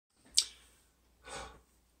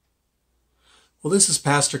Well, this is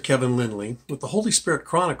Pastor Kevin Lindley with the Holy Spirit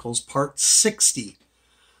Chronicles, Part 60,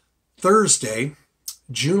 Thursday,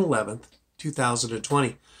 June 11th,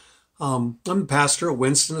 2020. I'm the pastor at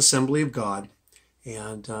Winston Assembly of God,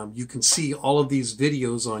 and you can see all of these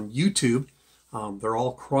videos on YouTube. They're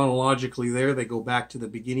all chronologically there. They go back to the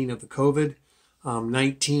beginning of the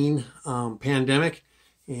COVID-19 pandemic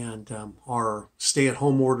and our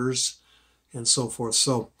stay-at-home orders and so forth.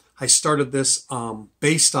 So I started this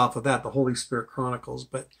based off of that, the Holy Spirit Chronicles,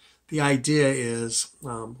 but the idea is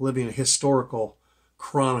living a historical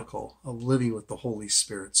chronicle of living with the Holy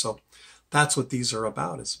Spirit. So that's what these are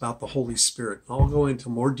about. It's about the Holy Spirit. I'll go into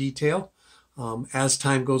more detail as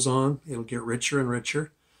time goes on. It'll get richer and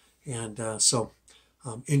richer. And so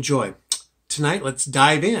enjoy. Tonight, let's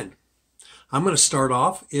dive in. I'm going to start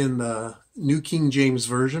off in the New King James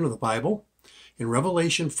Version of the Bible in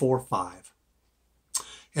Revelation 4:5.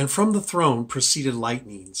 And from the throne proceeded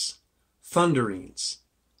lightnings, thunderings,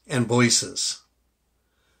 and voices.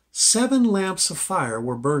 7 lamps of fire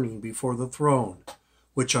were burning before the throne,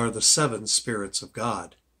 which are the 7 spirits of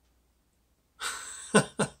God.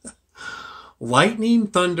 Lightning,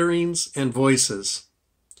 thunderings, and voices.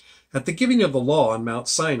 At the giving of the law on Mount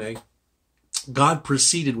Sinai, God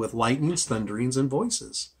proceeded with lightnings, thunderings, and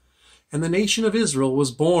voices. And the nation of Israel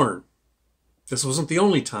was born. This wasn't the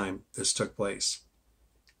only time this took place.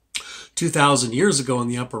 2,000 years ago in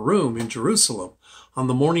the upper room in Jerusalem, on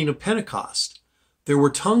the morning of Pentecost, there were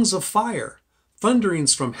tongues of fire,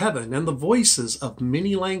 thunderings from heaven, and the voices of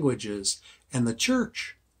many languages, and the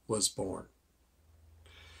church was born.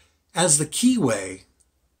 As the keyway,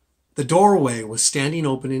 the doorway was standing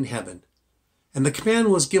open in heaven, and the command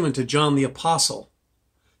was given to John the Apostle,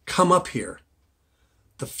 "Come up here."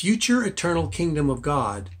 The future eternal kingdom of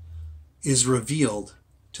God is revealed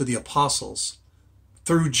to the apostles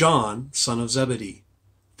through John, son of Zebedee.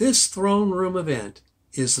 This throne room event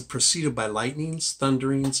is preceded by lightnings,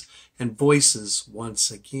 thunderings, and voices once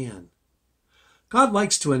again. God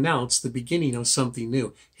likes to announce the beginning of something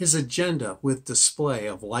new, his agenda with display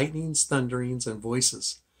of lightnings, thunderings, and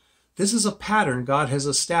voices. This is a pattern God has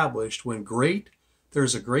established when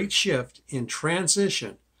there's a great shift in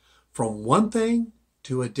transition from one thing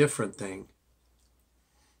to a different thing.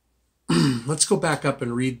 Let's go back up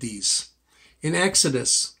and read these. In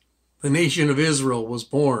Exodus, the nation of Israel was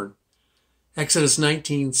born. Exodus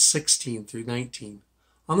 19:16 through 19.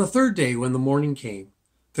 On the 3rd day, when the morning came,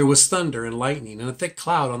 there was thunder and lightning and a thick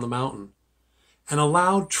cloud on the mountain, and a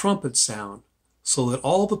loud trumpet sound, so that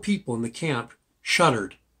all the people in the camp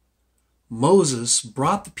shuddered. Moses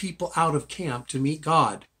brought the people out of camp to meet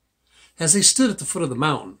God. As they stood at the foot of the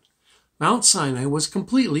mountain, Mount Sinai was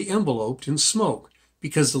completely enveloped in smoke,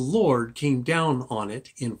 because the Lord came down on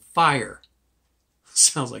it in fire.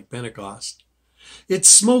 Sounds like Pentecost. Its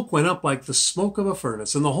smoke went up like the smoke of a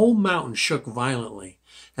furnace, and the whole mountain shook violently,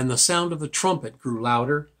 and the sound of the trumpet grew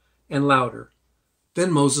louder and louder. Then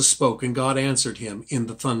Moses spoke, and God answered him in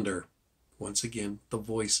the thunder. Once again, the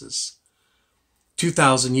voices.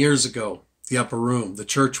 2,000 years ago, the upper room, the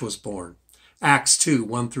church was born. Acts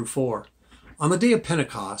 2:1 through 4. On the day of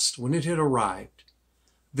Pentecost, when it had arrived,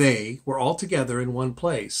 they were all together in one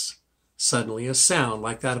place. Suddenly a sound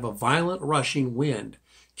like that of a violent rushing wind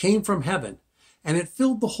came from heaven, and it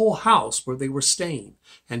filled the whole house where they were staying.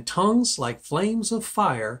 And tongues like flames of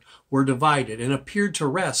fire were divided and appeared to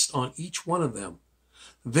rest on each one of them.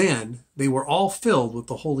 Then they were all filled with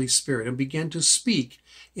the Holy Spirit and began to speak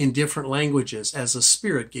in different languages as the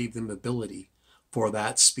Spirit gave them ability for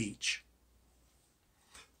that speech.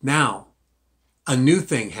 Now, a new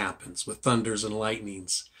thing happens with thunders and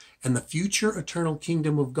lightnings, and the future eternal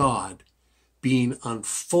kingdom of God being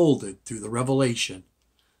unfolded through the revelation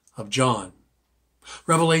of John.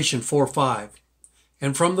 Revelation 4:5.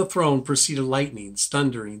 And from the throne proceeded lightnings,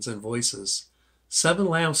 thunderings, and voices. 7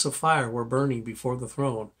 lamps of fire were burning before the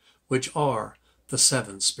throne, which are the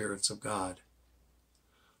 7 spirits of God.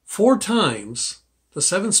 4 times the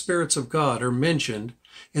 7 spirits of God are mentioned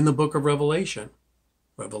in the book of Revelation.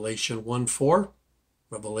 Revelation 1:4,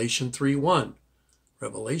 Revelation 3:1,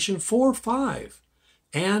 Revelation 4:5,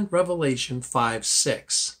 and Revelation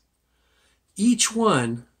 5:6. Each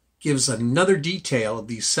one gives another detail of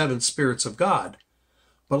these 7 spirits of God.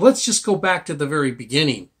 But let's just go back to the very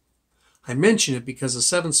beginning. I mention it because the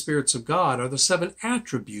 7 spirits of God are the 7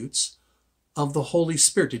 attributes of the Holy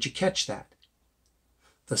Spirit. Did you catch that?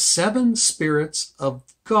 The 7 spirits of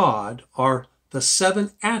God are the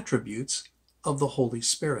 7 attributes of the Holy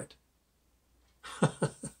Spirit.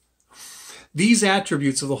 These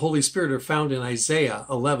attributes of the Holy Spirit are found in Isaiah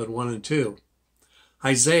 11:1 and 2.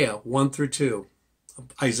 Isaiah 1 through 2.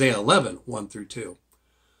 Isaiah 11:1 through 2.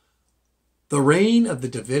 The reign of the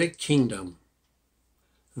Davidic kingdom.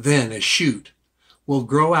 Then a shoot will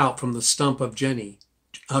grow out from the stump of Jenny,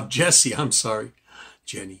 and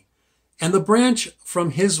the branch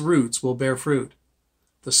from his roots will bear fruit.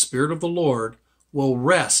 The Spirit of the Lord will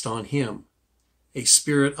rest on him, a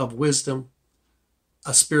spirit of wisdom,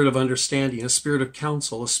 a spirit of understanding, a spirit of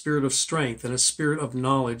counsel, a spirit of strength, and a spirit of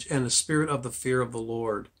knowledge, and a spirit of the fear of the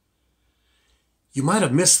Lord. You might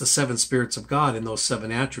have missed the 7 spirits of God in those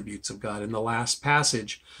 7 attributes of God in the last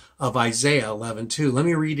passage of Isaiah 11:2. Let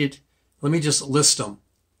me read it. Let me just list them.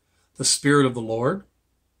 The Spirit of the Lord,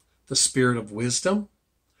 the Spirit of wisdom,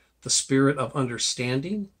 the Spirit of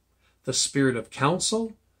understanding, the Spirit of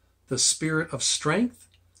counsel, the Spirit of strength,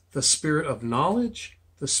 the Spirit of knowledge,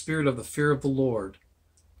 the Spirit of the fear of the Lord.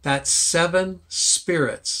 That's 7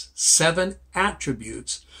 spirits, 7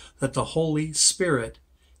 attributes that the Holy Spirit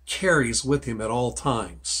carries with him at all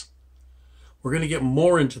times. We're going to get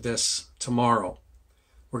more into this tomorrow.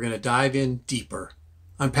 We're going to dive in deeper.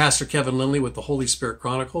 I'm Pastor Kevin Lindley with the Holy Spirit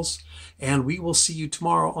Chronicles, and we will see you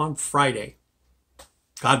tomorrow on Friday.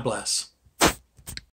 God bless.